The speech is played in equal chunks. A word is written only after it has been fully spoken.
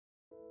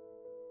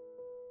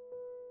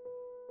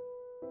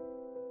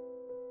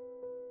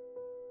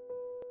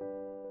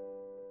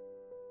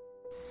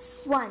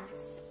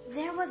Once,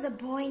 there was a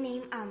boy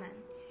named Ahman.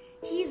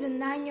 He is a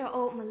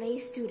 9-year-old Malay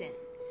student.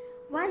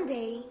 One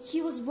day,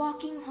 he was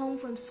walking home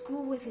from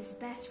school with his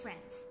best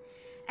friends.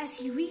 As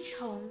he reached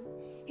home,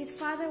 his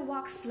father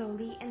walked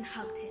slowly and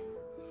hugged him.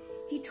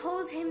 He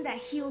told him that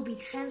he will be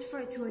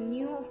transferred to a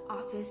new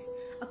office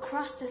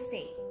across the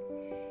state.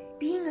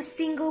 Being a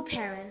single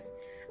parent,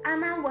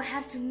 Ahman will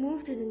have to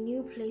move to the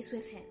new place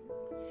with him.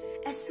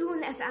 As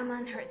soon as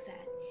Ahman heard that,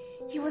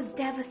 he was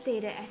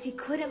devastated as he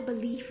couldn't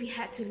believe he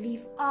had to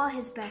leave all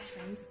his best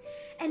friends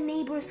and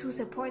neighbors who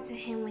supported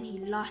him when he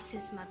lost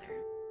his mother.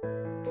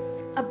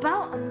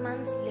 About a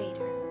month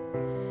later,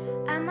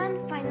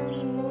 Ahman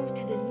finally moved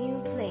to the new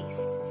place.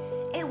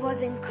 It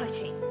was in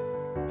Kuching.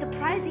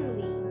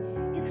 Surprisingly,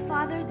 his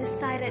father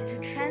decided to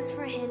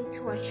transfer him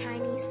to a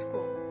Chinese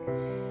school.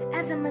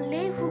 As a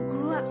Malay who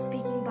grew up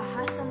speaking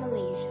Bahasa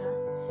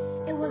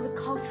Malaysia, it was a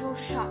cultural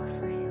shock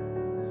for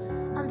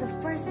him. On the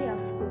first day of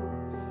school,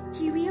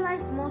 he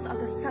realized most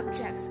of the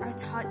subjects are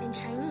taught in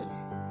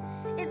Chinese.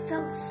 It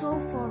felt so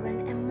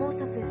foreign and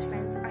most of his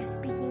friends are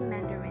speaking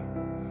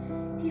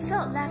Mandarin. He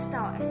felt left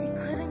out as he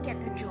couldn't get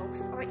the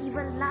jokes or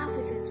even laugh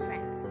with his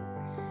friends.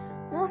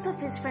 Most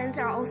of his friends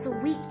are also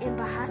weak in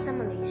Bahasa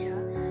Malaysia,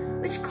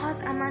 which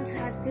caused Ahman to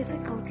have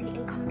difficulty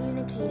in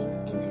communicating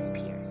in his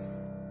peers.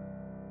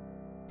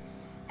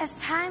 As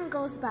time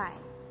goes by,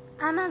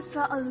 Ahman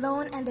felt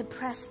alone and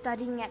depressed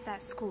studying at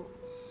that school.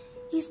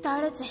 He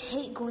started to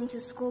hate going to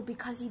school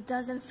because he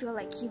doesn't feel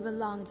like he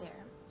belonged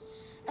there.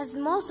 As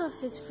most of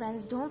his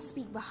friends don't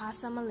speak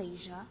Bahasa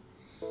Malaysia,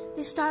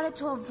 they started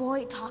to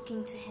avoid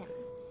talking to him.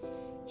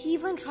 He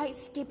even tried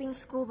skipping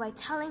school by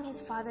telling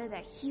his father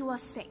that he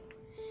was sick.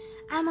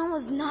 Ahman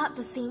was not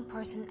the same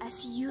person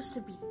as he used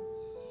to be.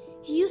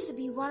 He used to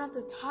be one of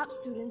the top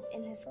students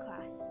in his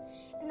class,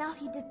 and now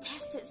he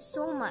detests it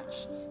so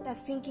much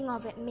that thinking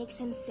of it makes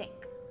him sick.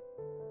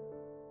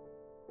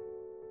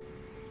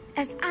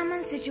 As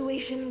Ahman's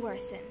situation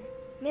worsened,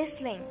 Miss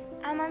Ling,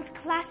 Ahman's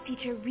class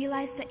teacher,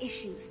 realized the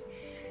issues.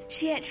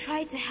 She had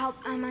tried to help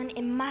Ahman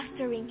in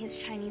mastering his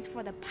Chinese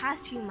for the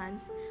past few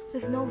months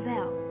with no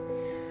avail.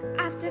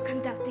 After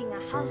conducting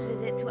a house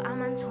visit to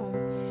Ahman's home,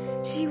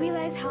 she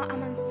realized how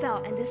Ahman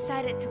felt and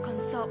decided to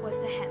consult with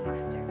the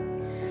headmaster.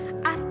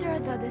 After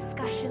the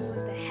discussion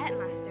with the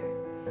headmaster,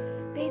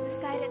 they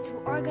decided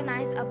to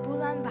organize a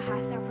Bulan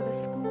Bahasa for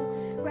the school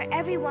where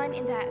everyone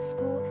in that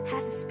school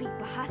has to speak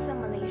Bahasa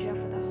Malaysia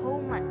for the whole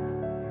month.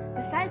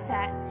 Besides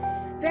that,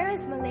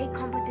 various Malay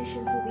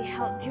competitions will be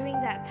held during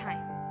that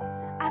time.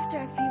 After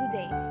a few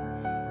days,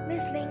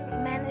 Miss Ling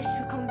managed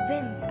to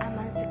convince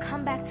Ahman to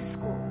come back to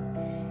school.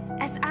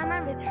 As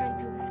Ahman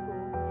returned to the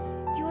school,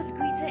 he was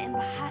greeted in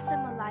Bahasa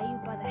Melayu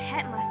by the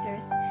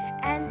headmasters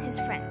and his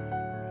friends.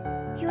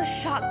 He was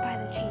shocked by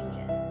the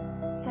changes.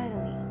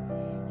 Suddenly,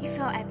 he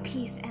felt at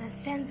peace and a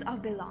sense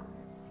of belonging.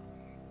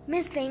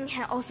 Miss Ling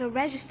had also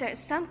registered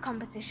some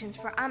competitions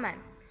for Ahman.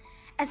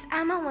 As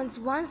Ahman was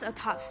once a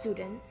top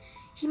student,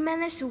 he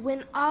managed to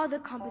win all the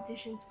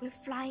competitions with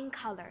flying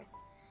colors.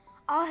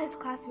 All his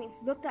classmates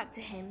looked up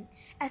to him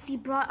as he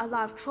brought a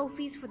lot of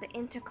trophies for the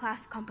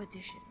inter-class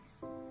competitions.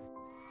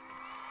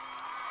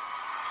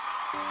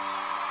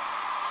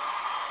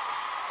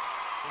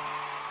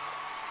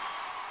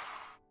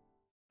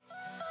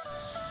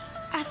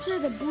 After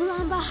the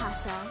Bulan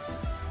Bahasa,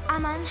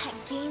 Ahman had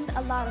gained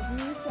a lot of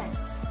new friends.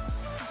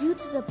 Due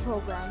to the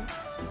program,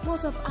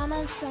 most of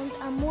Ahman's friends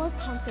are more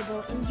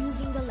comfortable in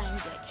using the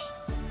language.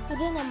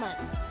 Within a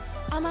month,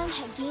 Ahman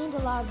had gained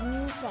a lot of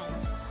new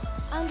friends.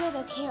 Under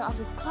the care of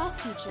his class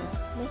teacher,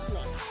 Miss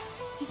Ling,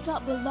 he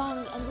felt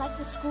belonged and liked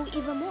the school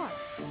even more.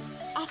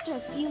 After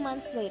a few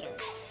months later,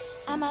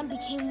 Ahman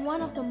became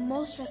one of the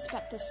most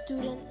respected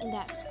students in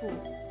that school.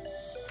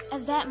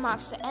 As that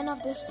marks the end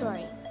of this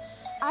story,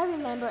 I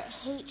remember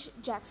H.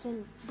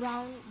 Jackson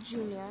Brown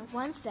Jr.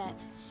 once said,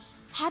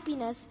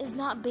 "Happiness is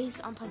not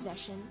based on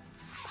possession,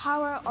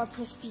 power, or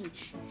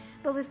prestige,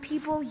 but with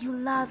people you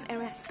love and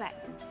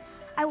respect."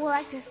 I would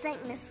like to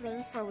thank Miss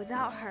Ling, for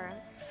without her,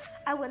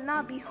 I would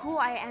not be who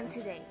I am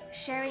today,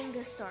 sharing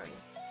this story.